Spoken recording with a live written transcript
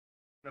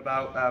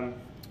About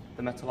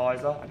the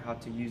MetaLyzer and how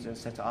to use it and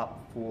set it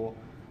up for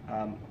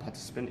a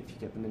participant if you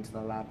get them into the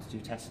lab to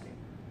do testing.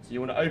 So you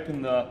want to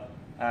open the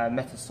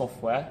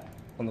metasoftware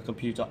on the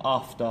computer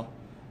after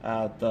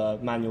the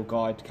manual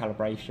guide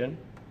calibration.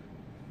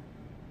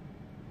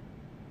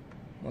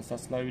 Once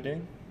that's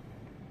loading,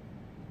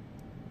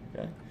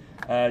 okay.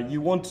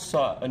 You want to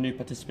start a new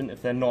participant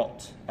if they're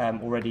not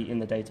already in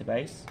the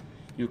database.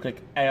 You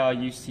click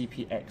ARU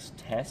CPX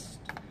test,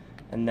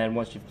 and then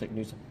once you've clicked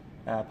new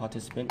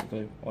participant,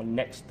 you go on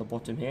next at the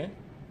bottom here.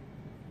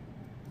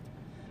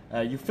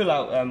 You fill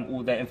out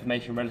all their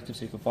information relative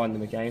so you can find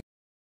them again.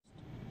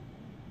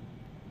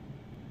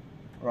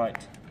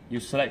 Right, you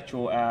select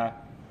your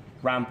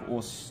ramp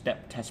or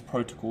step test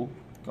protocol.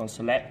 Go on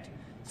select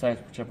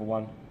whichever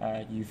one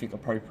you think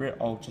appropriate.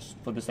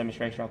 For this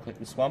demonstration, I'll click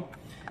this one,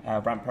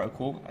 ramp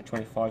protocol at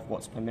 25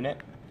 watts per minute.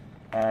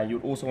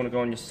 You'll also want to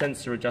go on your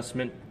sensor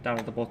adjustment down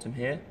at the bottom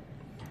here.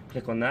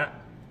 Click on that.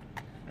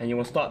 And you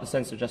want to start the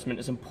sensor adjustment.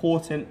 It's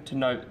important to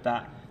note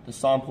that the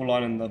sample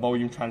line and the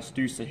volume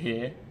transducer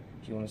here,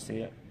 if you want to see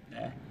it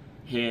there,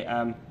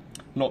 here,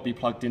 not be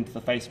plugged into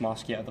the face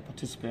mask yet of the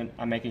participant,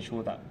 and making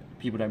sure that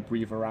people don't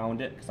breathe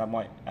around it because that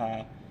might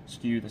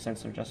skew the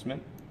sensor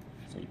adjustment.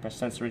 So you press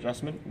sensor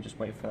adjustment and just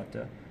wait for that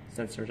to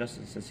sensor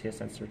adjust. It says here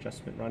sensor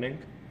adjustment running.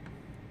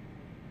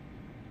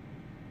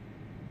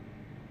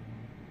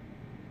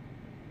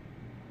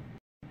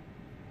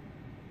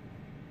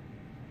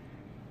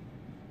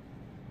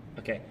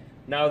 Okay,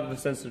 now that the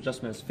sensor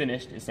adjustment is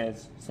finished, it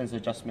says sensor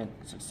adjustment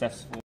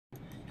successful. You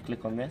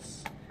click on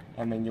this,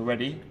 and then you're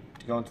ready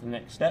to go on to the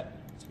next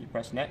step. So you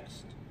press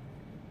next.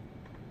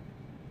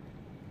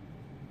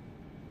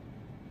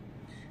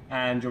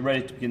 And you're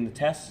ready to begin the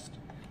test.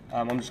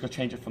 I'm just going to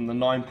change it from the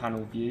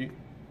 9-panel view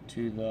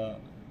to the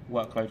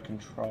workload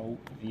control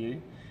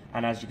view.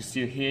 And as you can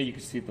see here, you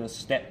can see the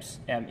steps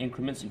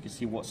increments. You can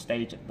see what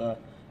stage at the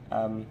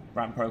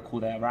ramp protocol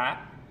they're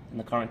at in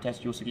the current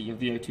test. You also get your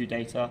VO2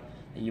 data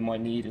that you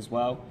might need as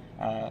well,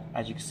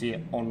 as you can see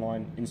it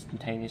online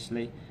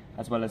instantaneously,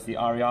 as well as the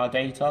RER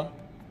data,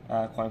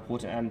 quite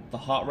important, and the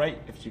heart rate,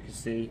 if you can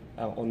see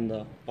on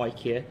the bike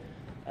here,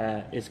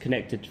 is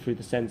connected through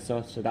the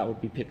sensor, so that would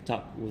be picked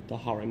up with the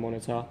heart rate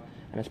monitor,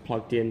 and it's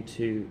plugged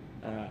into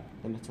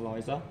the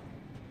MetaLyzer.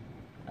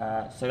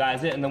 So that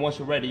is it, and then once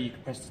you're ready, you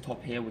can press the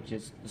top here, which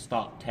is the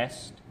start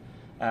test.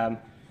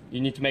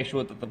 You need to make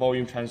sure that the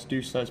volume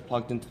transducer is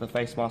plugged into the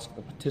face mask of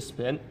the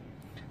participant.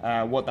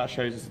 What that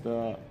shows is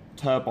the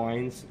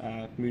turbines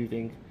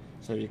moving,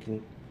 so you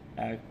can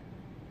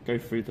go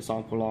through the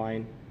sample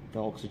line,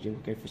 the oxygen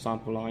will go through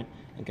sample line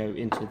and go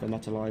into the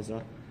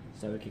MetaLyzer,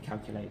 so it can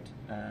calculate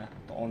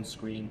the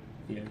on-screen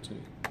VO2.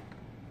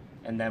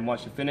 And then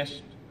once you're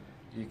finished,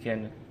 you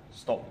can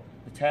stop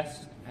the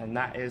test, and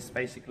that is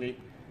basically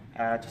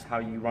just how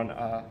you run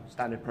a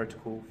standard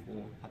protocol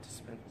for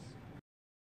participants.